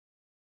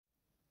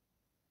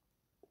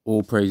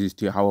All praises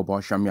to Yahweh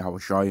Ba'Shem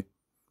Yahushai,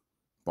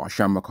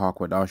 Ba'Shem Makar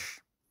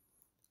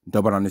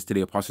double honors to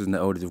the apostles and the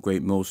elders of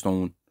Great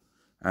Millstone,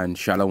 and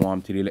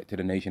Shalom to the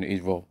elected nation of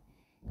Israel.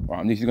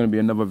 Right, and this is going to be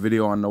another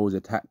video on those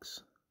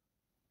attacks,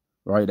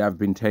 right, that have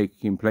been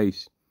taking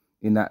place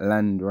in that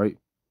land, right?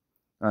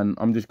 And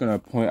I'm just going to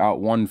point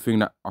out one thing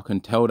that I can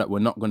tell that we're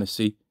not going to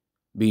see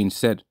being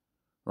said,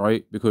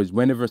 right? Because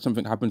whenever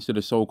something happens to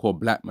the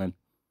so-called black man,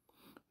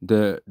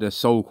 the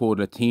so-called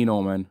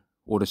Latino man,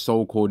 or the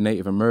so-called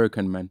Native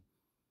American man,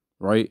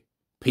 right?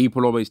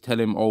 People always tell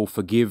him, oh,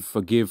 forgive,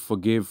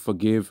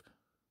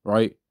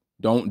 right?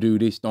 Don't do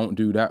this, don't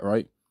do that,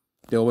 right?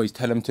 They always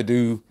tell him to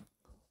do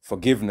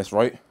forgiveness,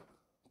 right?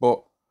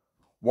 But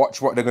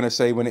watch what they're going to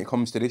say when it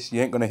comes to this.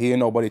 You ain't going to hear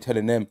nobody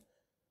telling them,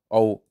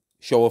 oh,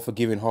 show a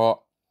forgiving heart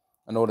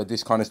and all of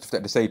this kind of stuff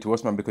that they say to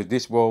us, man, because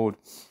this world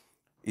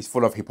is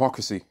full of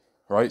hypocrisy,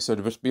 right? So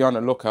just be on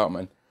the lookout,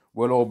 man.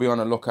 We'll all be on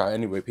the lookout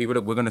anyway. People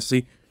that we're going to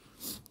see,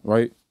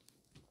 right?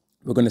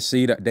 We're going to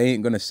see that they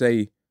ain't going to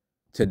say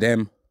to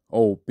them,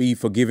 oh, be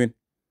forgiving.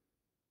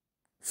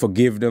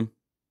 Forgive them,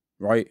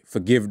 right?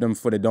 Forgive them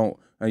for they don't.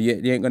 And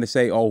yet they ain't going to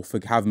say, oh,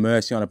 have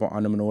mercy on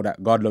them and all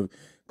that. God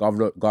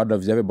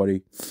loves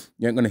everybody.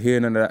 You ain't going to hear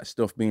none of that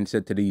stuff being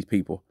said to these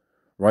people,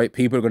 right?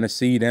 People are going to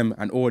see them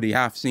and already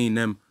have seen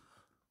them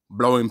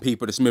blowing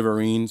people to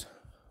smithereens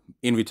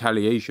in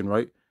retaliation,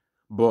 right?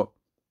 But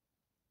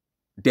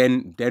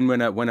then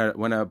when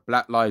a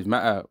Black Lives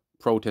Matter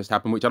protest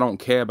happened, which I don't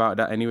care about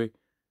that anyway,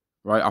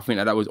 right? I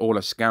think that was all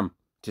a scam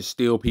to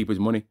steal people's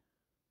money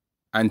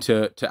and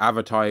to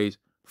advertise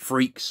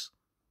freaks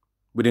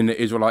within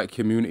the Israelite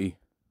community,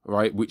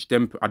 right? Which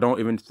them people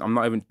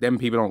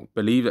don't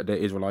believe that they're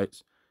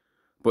Israelites,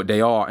 but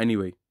they are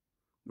anyway,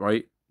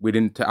 right?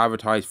 To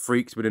advertise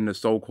freaks within the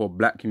so-called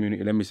black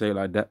community, let me say it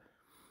like that,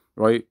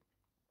 right?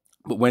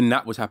 But when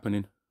that was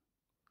happening,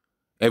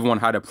 everyone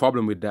had a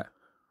problem with that,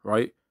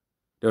 right?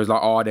 There was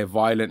like, oh, they're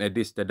violent, they're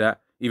this, they're that,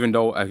 even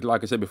though,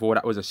 like I said before,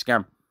 that was a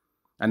scam.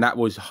 And that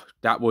was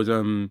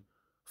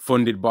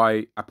funded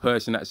by a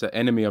person that's an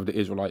enemy of the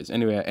Israelites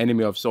anyway, an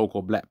enemy of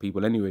so-called black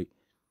people anyway,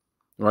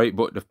 right?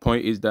 But the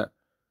point is that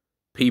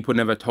people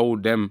never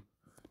told them,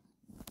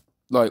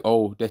 like,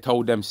 oh, they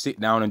told them sit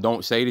down and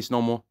don't say this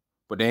no more.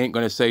 But they ain't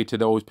going to say to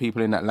those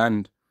people in that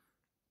land,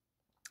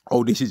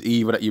 oh, this is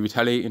evil that you're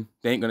retaliating.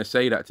 They ain't going to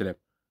say that to them,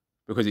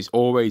 because it's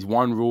always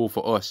one rule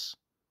for us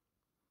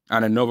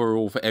and another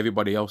rule for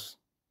everybody else.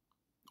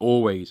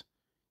 Always.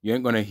 You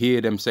ain't going to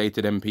hear them say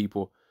to them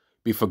people,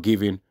 be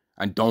forgiving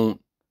and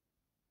don't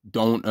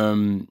do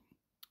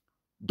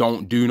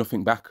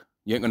nothing back.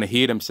 You ain't going to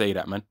hear them say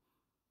that, man.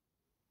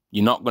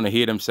 You're not going to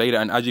hear them say that.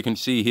 And as you can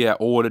see here,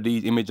 all of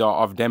these images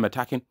are of them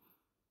attacking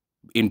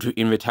in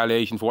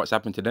retaliation for what's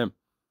happened to them.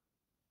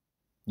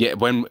 Yet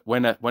when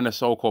a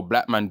so-called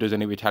black man does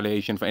any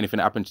retaliation for anything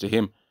that happens to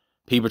him,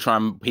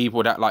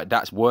 people that like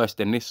that's worse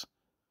than this.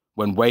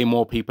 When way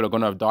more people are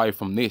going to have died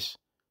from this.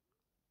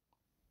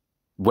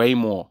 Way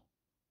more.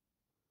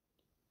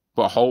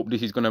 But I hope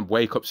this is going to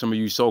wake up some of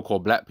you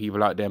so-called black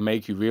people out there,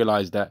 make you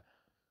realize that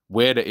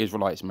we're the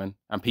Israelites, man.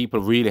 And people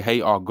really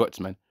hate our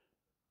guts, man.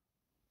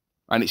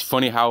 And it's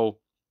funny how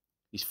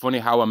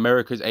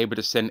America's able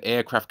to send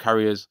aircraft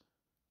carriers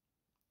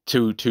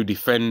to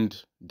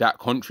defend that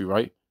country,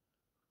 right?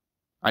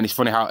 And it's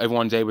funny how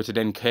everyone's able to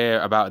then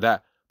care about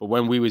that. But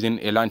when we was in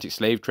Atlantic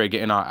slave trade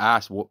getting our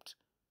ass whooped,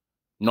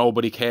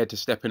 nobody cared to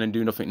step in and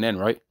do nothing then,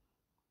 right?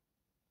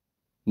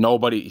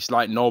 It's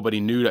like nobody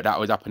knew that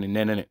was happening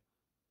then, innit?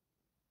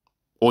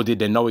 Or did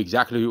they know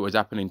exactly who it was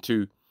happening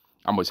to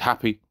and was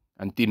happy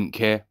and didn't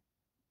care?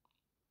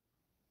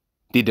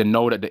 Did they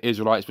know that the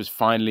Israelites was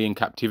finally in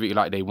captivity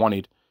like they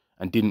wanted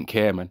and didn't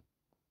care, man?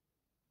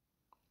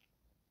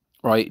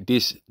 Right?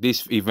 This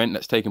event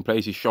that's taking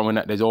place is showing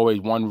that there's always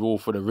one rule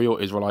for the real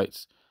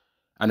Israelites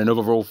and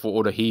another rule for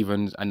all the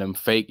heathens and them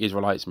fake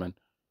Israelites, man,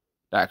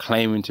 that are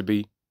claiming to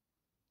be.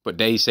 But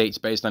they say it's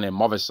based on their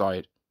mother's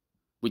side,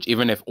 which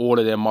even if all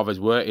of their mothers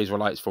were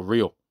Israelites for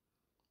real,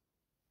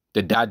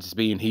 the dads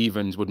being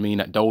heathens would mean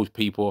that those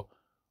people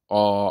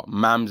are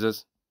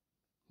mamzers,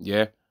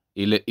 yeah,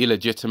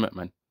 illegitimate,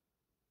 man.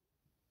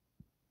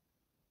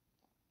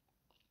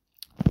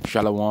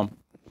 Shalom.